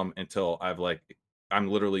really come until I'm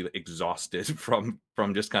literally exhausted from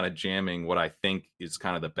just kind of jamming what I think is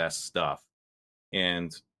kind of the best stuff.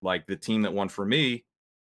 And like the team that won for me,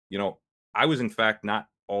 I was in fact not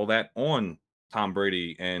all that on Tom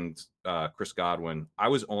Brady and Chris Godwin. I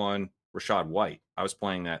was on Rashad White. I was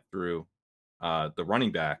playing that through the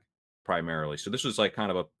running back primarily. So this was like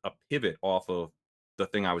kind of a pivot off of the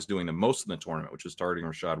thing I was doing the most in the tournament, which was targeting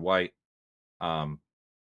Rashad White. I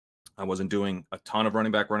wasn't doing a ton of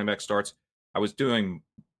running back starts. I was doing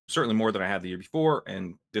certainly more than I had the year before,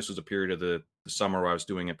 and this was a period of the summer where I was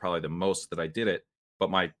doing it probably the most that I did it. But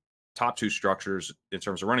my top 2 structures in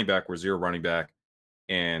terms of running back were zero running back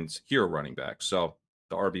and hero running back. So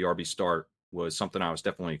the RB start was something I was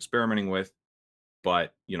definitely experimenting with,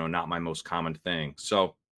 but not my most common thing.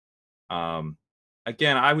 So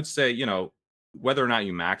again, I would say, whether or not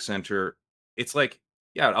you max enter, it's like,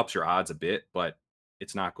 yeah, it ups your odds a bit, but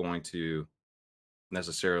it's not going to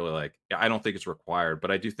necessarily I don't think it's required,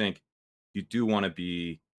 but I do think you do want to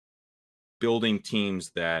be building teams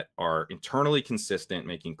that are internally consistent,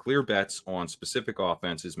 making clear bets on specific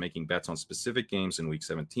offenses, making bets on specific games in week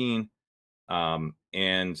 17,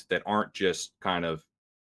 and that aren't just kind of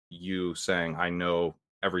you saying, I know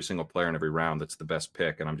every single player in every round that's the best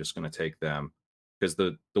pick, and I'm just going to take them. Because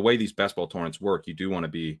the way these best ball tournaments work, you do want to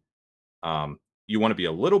be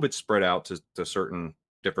a little bit spread out to certain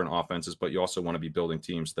different offenses, but you also want to be building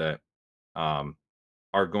teams that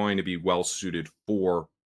are going to be well suited for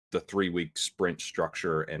the 3-week sprint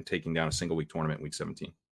structure and taking down a single week tournament in week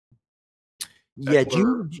 17. Yeah.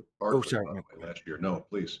 Sorry. Last year. No,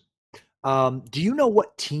 please. Do you know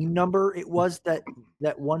what team number it was that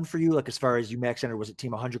won for you? Like, as far as you max enter, was it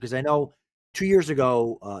team 100? Because I know 2 years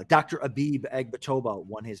ago, Dr. Abib Agbatoba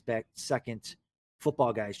won his second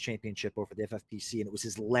Football Guys Championship over the FFPC, and it was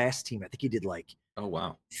his last team. I think he did like, oh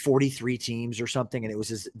wow, 43 teams or something, and it was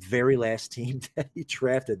his very last team that he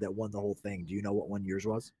drafted that won the whole thing. Do you know what one yours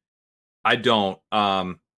was? I don't.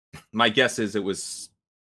 My guess is it was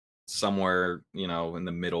somewhere, in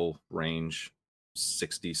the middle range,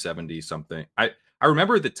 60, 70 something. I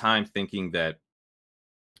remember at the time thinking that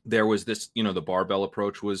there was this, the barbell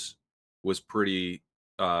approach was pretty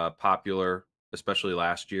popular, especially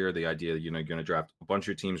last year. The idea that, you're going to draft a bunch of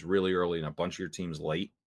your teams really early and a bunch of your teams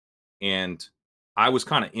late. And I was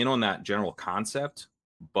kind of in on that general concept,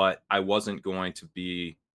 but I wasn't going to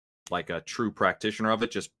be like a true practitioner of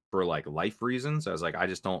it just for like life reasons. I was like, I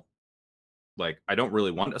just don't I don't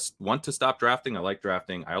really want to stop drafting. I like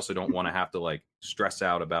drafting. I also don't want to have to like stress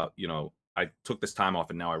out about, I took this time off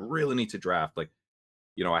and now I really need to draft. Like,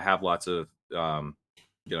 I have lots of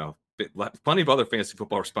plenty of other fantasy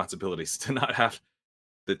football responsibilities to not have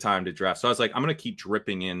the time to draft. So I was like, I'm going to keep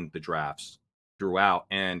dripping in the drafts throughout.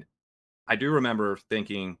 And I do remember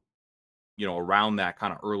thinking, around that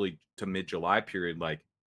kind of early to mid July period, like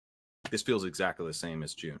this feels exactly the same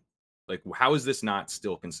as June. Like, how is this not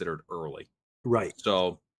still considered early? Right.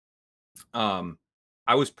 So, I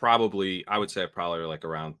would say probably like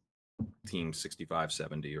around team 65,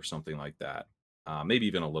 70 or something like that. Maybe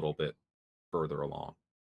even a little bit further along.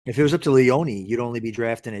 If it was up to Leone, you'd only be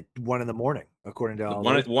drafting at 1 a.m, according to all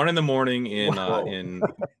those. 1 a.m. in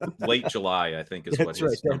late July, I think is what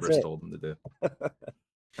his numbers told him to do.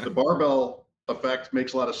 The barbell effect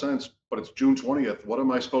makes a lot of sense, but it's June 20th. What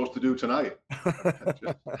am I supposed to do tonight?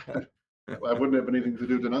 I wouldn't have anything to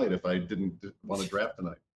do tonight if I didn't want to draft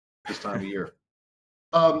tonight this time of year.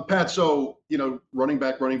 Pat, so, running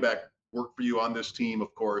back worked for you on this team,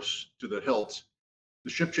 of course, to the hilt. The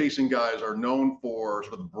ship chasing guys are known for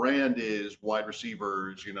sort of the brand is wide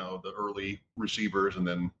receivers, the early receivers, and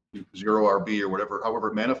then zero RB or whatever, however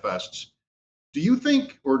it manifests. Do you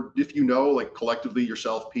think, or if like collectively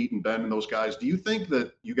yourself, Pete and Ben and those guys, do you think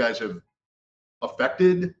that you guys have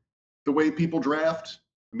affected the way people draft?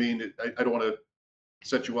 I mean, I don't want to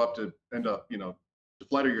set you up to end up, to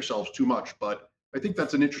flatter yourselves too much, but I think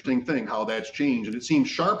that's an interesting thing, how that's changed. And it seems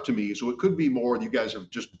sharp to me. So it could be more you guys have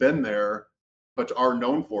just been there, but are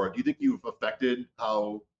known for it. Do you think you've affected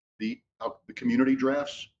how the community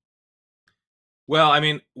drafts? Well, I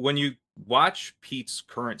mean, when you watch Pete's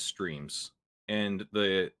current streams and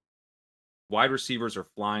the wide receivers are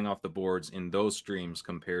flying off the boards in those streams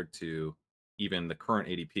compared to even the current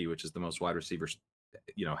ADP, which is the most wide receivers,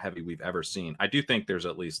 heavy we've ever seen. I do think there's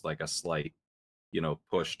at least like a slight,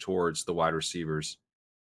 push towards the wide receivers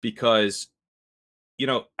because,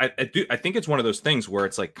 I think it's one of those things where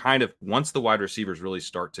it's like kind of once the wide receivers really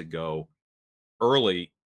start to go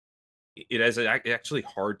early, it is actually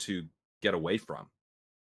hard to get away from.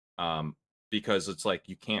 Because it's like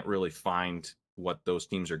you can't really find what those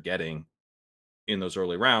teams are getting in those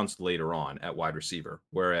early rounds later on at wide receiver.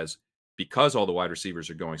 Whereas because all the wide receivers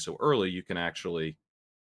are going so early, you can actually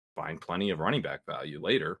find plenty of running back value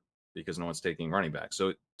later because no one's taking running back.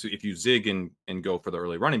 So if you zig and go for the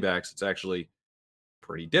early running backs, it's actually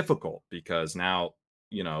pretty difficult because now,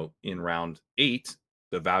 in round 8,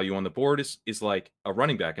 the value on the board is like a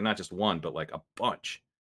running back and not just one, but like a bunch.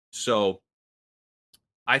 So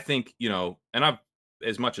I think, and I've,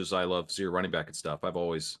 as much as I love zero running back and stuff, I've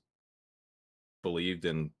always believed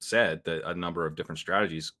and said that a number of different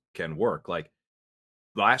strategies can work. Like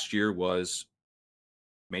last year was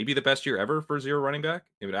maybe the best year ever for zero running back.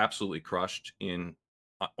 It absolutely crushed on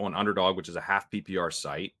Underdog, which is a half PPR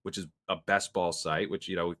site, which is a best ball site, which,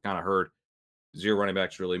 we've kind of heard zero running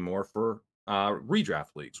backs really more for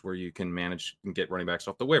redraft leagues where you can manage and get running backs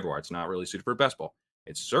off the waiver wire. It's not really suited for best ball.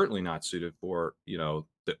 It's certainly not suited for,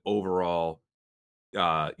 the overall,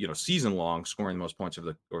 season long scoring the most points of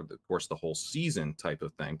course, the whole season type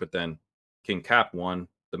of thing. But then King Cap won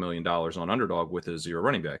the $1 million on Underdog with a zero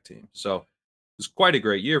running back team. So it was quite a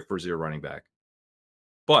great year for zero running back.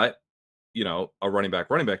 But, a running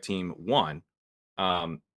back team won.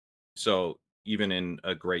 So even in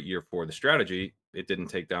a great year for the strategy, it didn't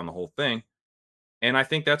take down the whole thing. And I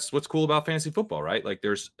think that's what's cool about fantasy football, right? Like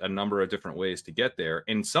there's a number of different ways to get there.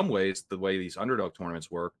 In some ways, the way these Underdog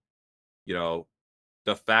tournaments work,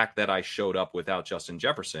 the fact that I showed up without Justin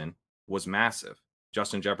Jefferson was massive.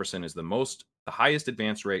 Justin Jefferson is the highest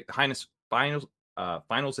advance rate, the highest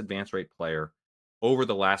finals advance rate player over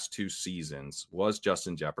the last 2 seasons was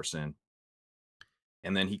Justin Jefferson.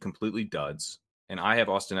 And then he completely duds. And I have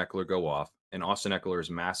Austin Eckler go off, and Austin Eckler is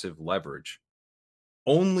massive leverage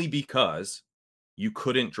only because you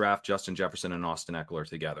couldn't draft Justin Jefferson and Austin Eckler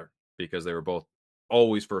together because they were both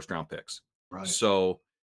always first round picks. Right. So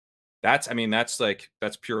that's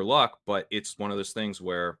pure luck, but it's one of those things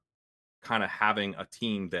where kind of having a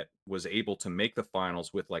team that was able to make the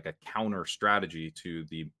finals with like a counter strategy to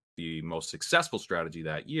the most successful strategy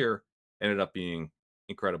that year ended up being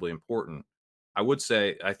incredibly important. I would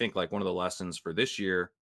say, I think like one of the lessons for this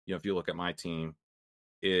year, if you look at my team,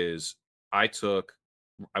 is I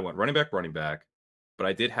went running back, but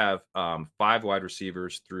I did have 5 wide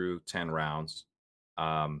receivers through 10 rounds.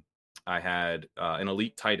 I had an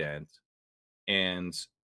elite tight end, and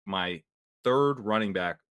my third running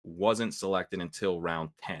back wasn't selected until round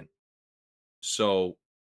 10. So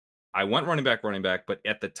I went running back, but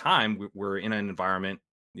at the time we're in an environment,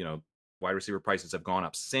 wide receiver prices have gone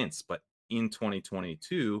up since, but in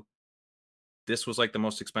 2022, this was like the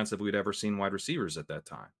most expensive we'd ever seen wide receivers at that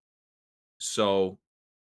time. So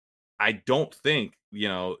I don't think,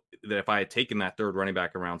 that if I had taken that third running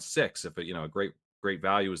back around 6, if a great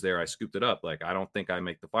value was there, I scooped it up. Like, I don't think I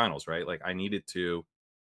make the finals, right? Like, I needed to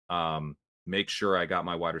make sure I got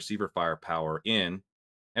my wide receiver firepower in.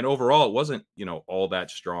 And overall, it wasn't, all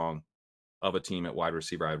that strong of a team at wide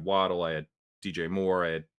receiver. I had Waddle, I had DJ Moore,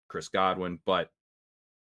 I had Chris Godwin, but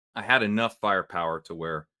I had enough firepower to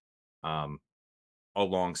where,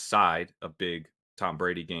 alongside a big Tom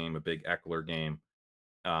Brady game, a big Eckler game,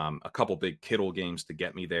 a couple big Kittle games to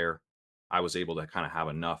get me there, I was able to kind of have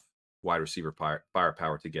enough wide receiver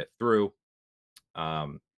firepower to get through.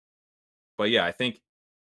 But yeah, I think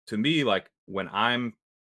to me, like when I'm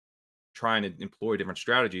trying to employ different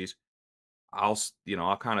strategies, I'll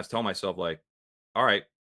kind of tell myself like, all right,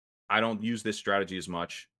 I don't use this strategy as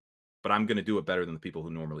much, but I'm going to do it better than the people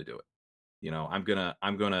who normally do it. I'm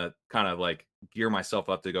gonna kind of like gear myself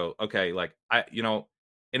up to go, okay, like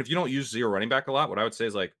and if you don't use zero running back a lot, what I would say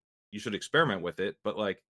is like, you should experiment with it. But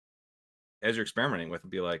like, as you're experimenting with it,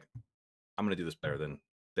 be like, I'm going to do this better than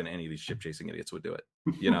any of these ship chasing idiots would do it.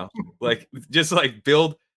 Like just like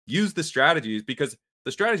use the strategies, because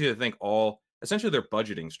the strategies, I think essentially they're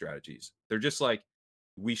budgeting strategies. They're just like,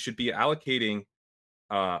 we should be allocating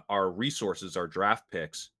our resources, our draft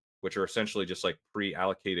picks, which are essentially just like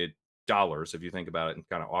pre-allocated dollars. If you think about it in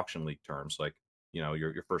kind of auction league terms, like,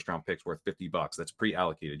 your first round pick's worth $50. That's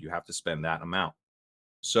pre-allocated. You have to spend that amount.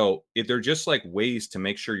 So if they're just like ways to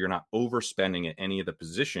make sure you're not overspending at any of the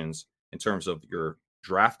positions in terms of your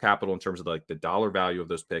draft capital, in terms of like the dollar value of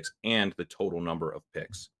those picks and the total number of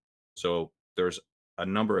picks. So there's a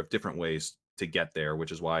number of different ways to get there,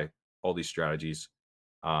 which is why all these strategies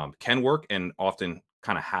can work and often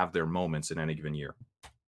kind of have their moments in any given year.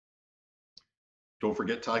 Don't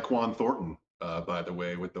forget Tyquan Thornton, by the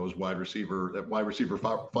way, with that wide receiver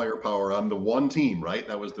firepower on the one team, right?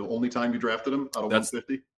 That was the only time you drafted him out of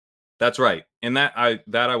 150. That's right. And that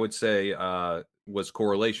I would say was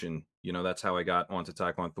correlation. That's how I got onto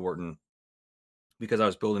Tyquan Thornton, because I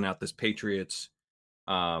was building out this Patriots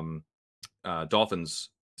Dolphins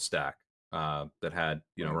stack that had,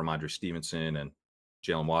 Ramondre Stevenson and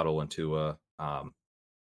Jalen Waddle and Tua. And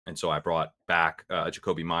so I brought back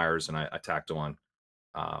Jacoby Myers, and I tacked on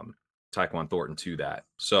Tyquan Thornton to that.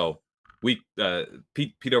 So Pete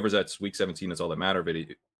Overzet's Week 17 is all that matter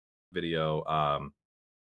video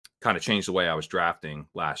kind of changed the way I was drafting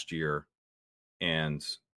last year, and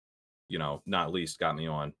not least got me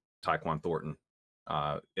on Tyquan Thornton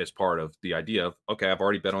as part of the idea of, okay, I've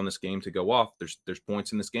already bet on this game to go off. There's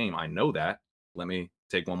points in this game. I know that. Let me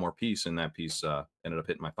take one more piece, and that piece ended up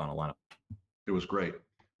hitting my final lineup. It was great.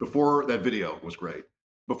 That video was great.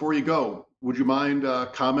 Before you go, would you mind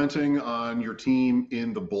commenting on your team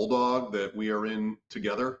in the Bulldog that we are in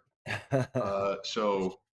together?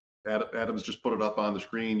 So Adam's just put it up on the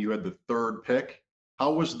screen. You had the third pick.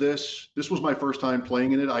 How was this? This was my first time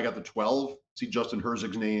playing in it. I got the 12. See Justin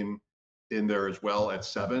Herzig's name in there as well at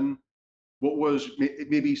 7. What was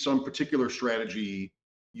maybe some particular strategy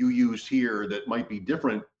you used here that might be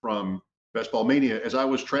different from Best Ball Mania? As I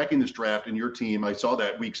was tracking this draft in your team, I saw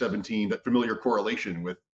that Week 17, that familiar correlation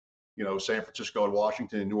with, San Francisco and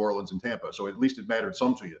Washington, New Orleans and Tampa. So at least it mattered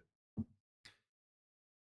some to you.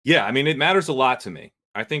 Yeah, I mean, it matters a lot to me.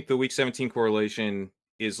 I think the Week 17 correlation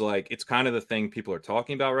is like, it's kind of the thing people are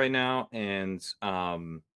talking about right now. And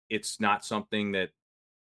it's not something that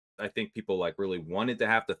I think people like really wanted to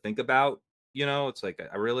have to think about. It's like,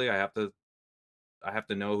 I have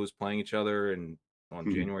to know who's playing each other and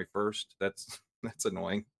on January 1st. That's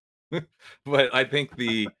annoying. But I think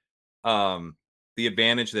the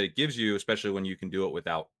advantage that it gives you, especially when you can do it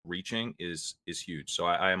without reaching, is huge. So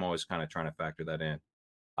I am always kind of trying to factor that in.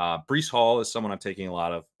 Breece Hall is someone I'm taking a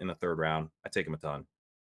lot of in the third round. I take him a ton.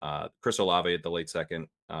 Chris Olave at the late second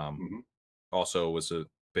also was a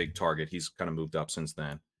big target. He's kind of moved up since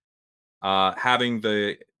then. Having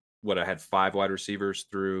I had 5 wide receivers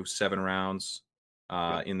through 7 rounds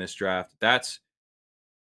in this draft. That's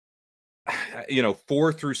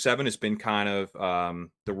 4 through 7 has been kind of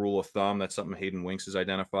the rule of thumb. That's something Hayden Winks has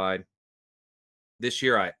identified. This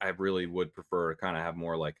year, I really would prefer to kind of have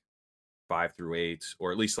more like 5 through 8,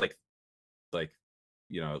 or at least like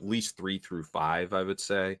at least 3 through 5. I would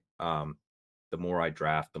say the more I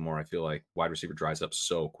draft, the more I feel like wide receiver dries up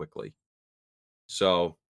so quickly.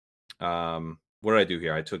 So what did I do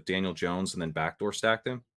here? I took Daniel Jones and then backdoor stacked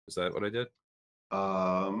him. Is that what I did?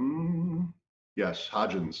 Yes,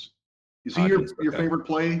 Hodgins. Is he Hodgins, your okay. favorite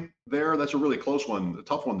play there? That's a really close one, a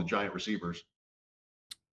tough one, the Giant receivers.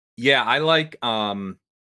 Yeah, I like Hodgins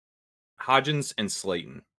and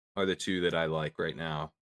Slayton are the two that I like right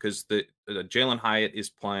now, because the Jalen Hyatt is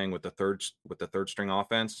playing with the third string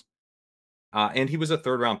offense, and he was a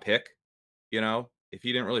third round pick. You know, if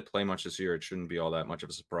he didn't really play much this year, it shouldn't be all that much of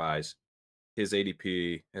a surprise. His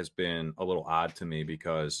ADP has been a little odd to me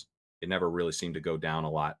because it never really seemed to go down a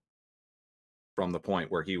lot from the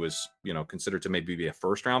point where he was, considered to maybe be a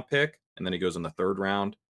first round pick, and then he goes in the third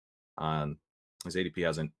round. His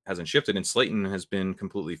ADP hasn't shifted, and Slayton has been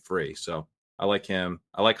completely free. So I like him.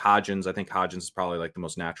 I like Hodgins. I think Hodgins is probably like the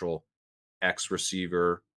most natural X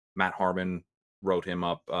receiver. Matt Harmon wrote him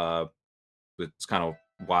up. It's kind of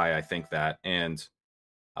why I think that. And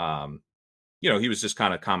he was just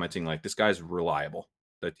kind of commenting like, this guy's reliable,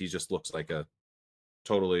 that he just looks like a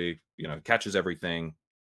totally, catches everything.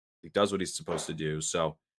 He does what he's supposed to do.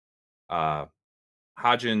 So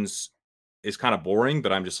Hodgins is kind of boring,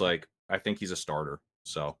 but I'm just like, I think he's a starter.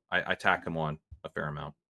 So I tack him on a fair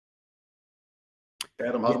amount.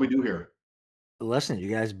 Adam, how do we do here? Listen, you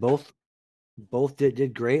guys both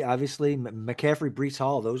did great. Obviously, McCaffrey, Breece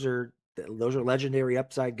Hall, those are legendary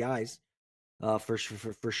upside guys, for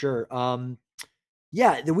sure.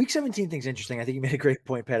 Yeah, the Week 17 thing's interesting. I think you made a great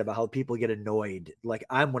point, Pat, about how people get annoyed. Like,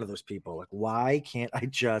 I'm one of those people. Like, why can't I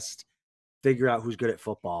just figure out who's good at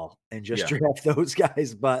football and just draft those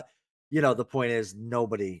guys? But the point is,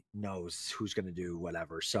 nobody knows who's going to do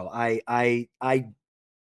whatever. So I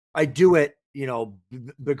do it,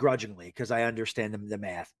 begrudgingly, because I understand the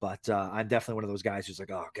math. But I'm definitely one of those guys who's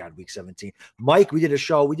like, oh God, Week 17. Mike, we did a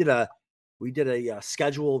show. We did a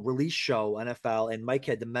schedule release show, NFL, and Mike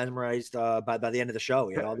had them memorized by the end of the show.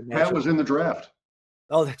 He had all the Pat was in the draft.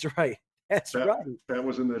 Oh, that's right. That's right. Pat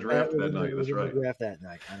was in the draft that night. That's right. Draft that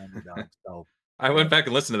night. So I went back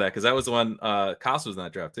and listened to that because that was the one. Koss was in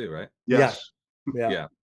that draft too, right? Yes. Yeah.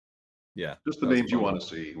 Just the names you want to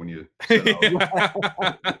see when you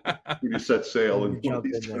set sail and jump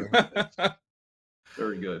in there.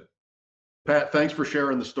 Very good. Pat, thanks for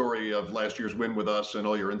sharing the story of last year's win with us and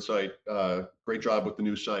all your insight. Great job with the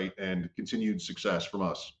new site and continued success from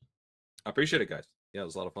us. I appreciate it, guys. Yeah, it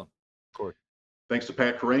was a lot of fun. Of course. Thanks to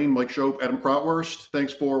Pat Kerrane, Mike Shope, Adam Krautwurst.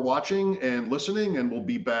 Thanks for watching and listening, and we'll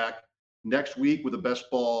be back next week with a best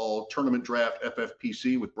ball tournament draft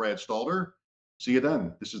FFPC with Brad Stalder. See you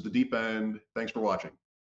then. This is The Deep End. Thanks for watching.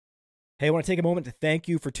 Hey, I want to take a moment to thank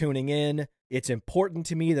you for tuning in. It's important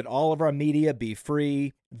to me that all of our media be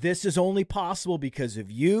free. This is only possible because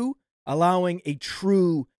of you allowing a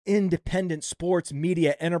true independent sports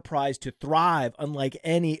media enterprise to thrive unlike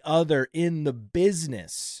any other in the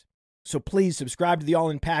business. So please subscribe to the All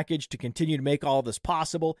In Package to continue to make all of this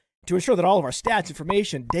possible, to ensure that all of our stats,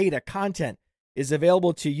 information, data, content is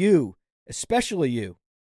available to you, especially you,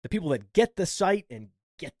 the people that get the site and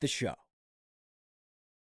get the show.